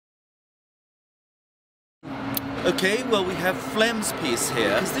Okay, well we have Phlegm's piece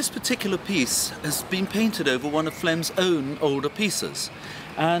here. This particular piece has been painted over one of Phlegm's own older pieces.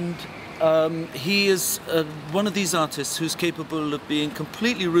 And he is one of these artists who's capable of being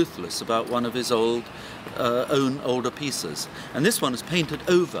completely ruthless about one of his own older pieces. And this one is painted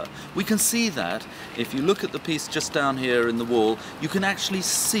over. We can see that if you look at the piece just down here in the wall, you can actually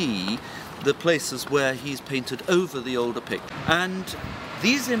see the places where he's painted over the older picture. And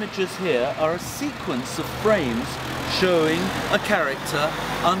these images here are a sequence of frames showing a character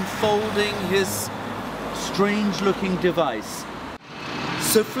unfolding his strange-looking device.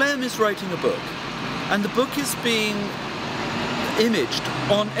 So Phlegm is writing a book, and the book is being imaged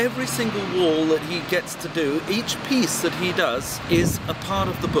on every single wall that he gets to do. Each piece that he does is a part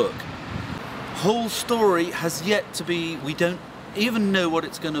of the book. Whole story has yet to be, we don't even know what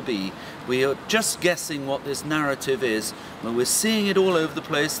it's going to be. We are just guessing what this narrative is. When we're seeing it all over the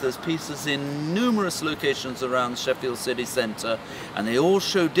place, there's pieces in numerous locations around Sheffield city centre, and they all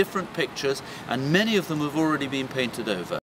show different pictures, and many of them have already been painted over.